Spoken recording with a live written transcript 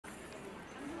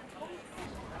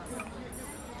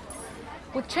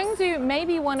Well, Chengdu may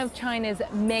be one of China's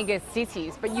mega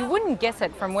cities, but you wouldn't guess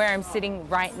it from where I'm sitting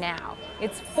right now.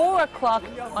 It's 4 o'clock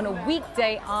on a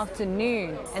weekday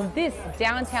afternoon, and this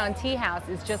downtown tea house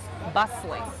is just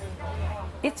bustling.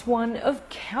 It's one of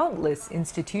countless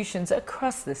institutions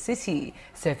across the city,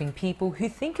 serving people who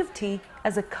think of tea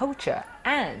as a culture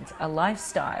and a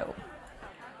lifestyle.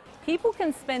 People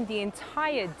can spend the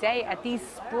entire day at these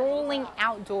sprawling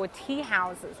outdoor tea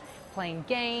houses, playing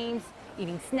games,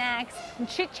 eating snacks and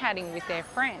chit-chatting with their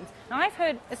friends. Now, I've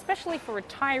heard, especially for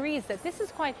retirees, that this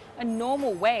is quite a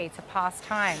normal way to pass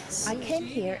time. I came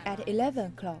here at 11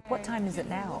 o'clock. What time is it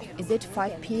now? Is it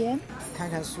 5 p.m.?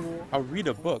 I'll read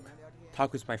a book,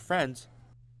 talk with my friends,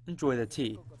 enjoy the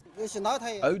tea.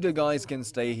 Older guys can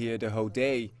stay here the whole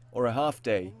day or a half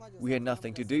day. We had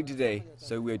nothing to do today,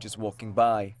 so we're just walking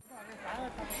by.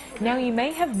 Now, you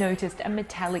may have noticed a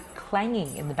metallic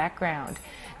clanging in the background.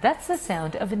 That's the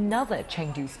sound of another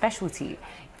Chengdu specialty,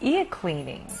 ear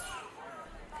cleaning.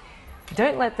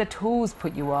 Don't let the tools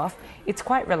put you off. It's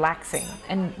quite relaxing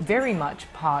and very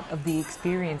much part of the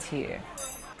experience here.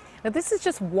 Now, this is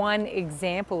just one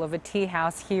example of a tea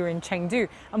house here in Chengdu,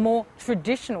 a more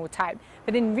traditional type.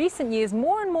 But in recent years,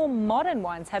 more and more modern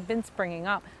ones have been springing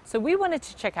up. So we wanted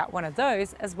to check out one of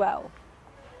those as well.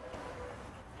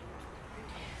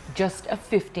 Just a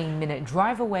 15-minute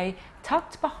drive away,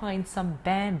 tucked behind some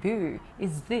bamboo,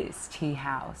 is this tea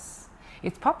house.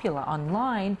 It's popular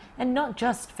online, and not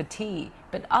just for tea,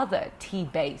 but other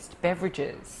tea-based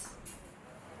beverages.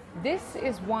 This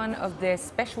is one of their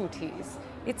specialties.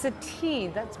 It's a tea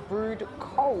that's brewed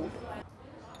cold.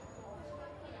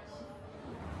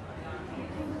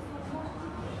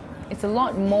 It's a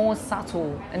lot more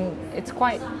subtle and it's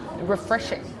quite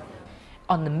refreshing.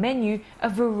 On the menu, a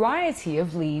variety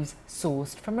of leaves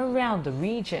sourced from around the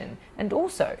region, and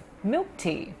also milk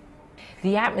tea.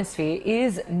 The atmosphere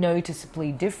is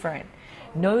noticeably different.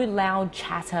 No loud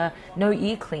chatter, no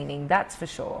ear cleaning, that's for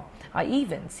sure. I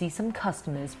even see some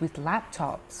customers with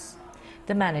laptops.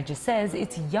 The manager says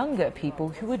it's younger people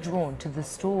who are drawn to the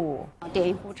store.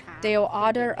 They'll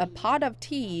order a pot of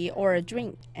tea or a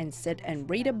drink and sit and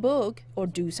read a book or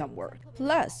do some work.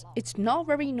 Plus, it's not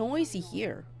very noisy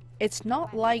here. It's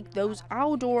not like those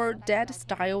outdoor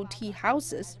dead-style tea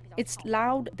houses. It's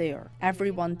loud there.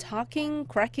 Everyone talking,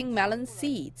 cracking melon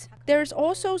seeds. There's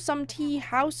also some tea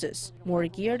houses, more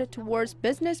geared towards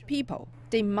business people.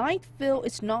 They might feel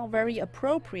it's not very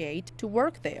appropriate to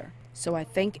work there. So I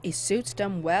think it suits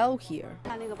them well here.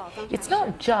 It's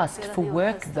not just for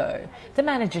work though. The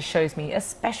manager shows me a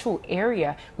special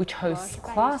area which hosts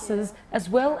classes as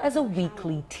well as a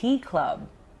weekly tea club.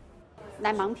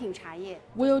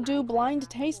 We'll do blind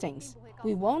tastings.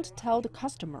 We won't tell the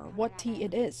customer what tea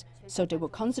it is, so they will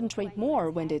concentrate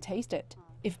more when they taste it.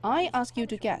 If I ask you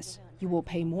to guess, you will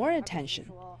pay more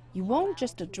attention. You won't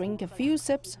just drink a few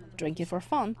sips, drink it for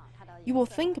fun. You will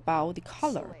think about the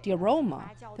color, the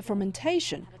aroma, the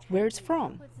fermentation, where it's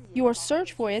from. You will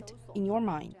search for it in your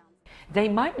mind. They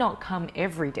might not come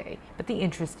every day, but the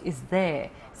interest is there,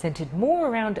 centered more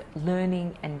around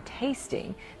learning and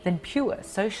tasting than pure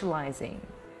socializing.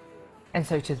 And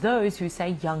so to those who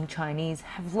say young Chinese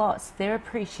have lost their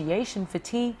appreciation for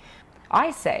tea,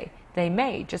 I say they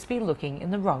may just be looking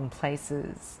in the wrong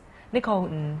places. Nicole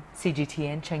Ng,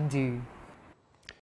 CGTN Chengdu.